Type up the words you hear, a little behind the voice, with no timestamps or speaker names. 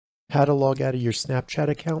How to log out of your Snapchat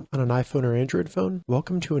account on an iPhone or Android phone?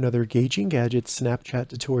 Welcome to another Gauging Gadgets Snapchat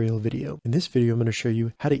tutorial video. In this video, I'm going to show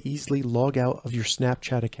you how to easily log out of your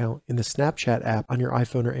Snapchat account in the Snapchat app on your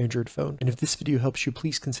iPhone or Android phone. And if this video helps you,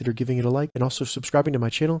 please consider giving it a like and also subscribing to my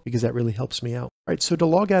channel because that really helps me out. All right, so to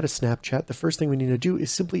log out of Snapchat, the first thing we need to do is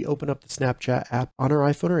simply open up the Snapchat app on our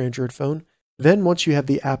iPhone or Android phone. Then once you have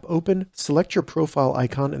the app open, select your profile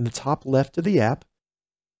icon in the top left of the app.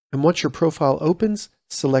 And once your profile opens,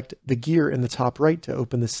 select the gear in the top right to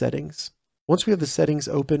open the settings. Once we have the settings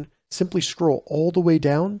open, simply scroll all the way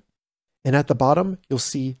down, and at the bottom, you'll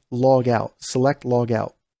see Log Out. Select Log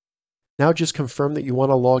Out. Now just confirm that you want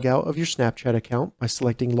to log out of your Snapchat account by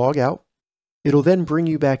selecting Log Out. It'll then bring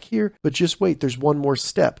you back here, but just wait, there's one more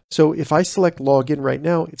step. So if I select Log In right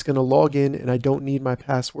now, it's going to log in and I don't need my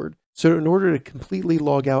password. So in order to completely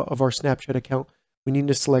log out of our Snapchat account, we need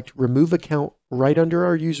to select Remove Account right under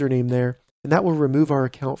our username there, and that will remove our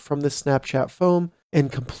account from the Snapchat phone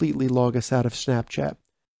and completely log us out of Snapchat.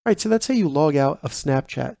 All right, so that's how you log out of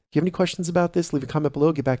Snapchat. If you have any questions about this, leave a comment below.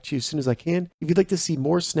 I'll get back to you as soon as I can. If you'd like to see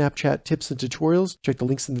more Snapchat tips and tutorials, check the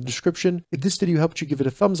links in the description. If this video helped you, give it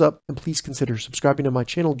a thumbs up, and please consider subscribing to my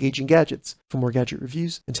channel, Gauging Gadgets, for more gadget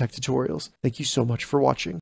reviews and tech tutorials. Thank you so much for watching.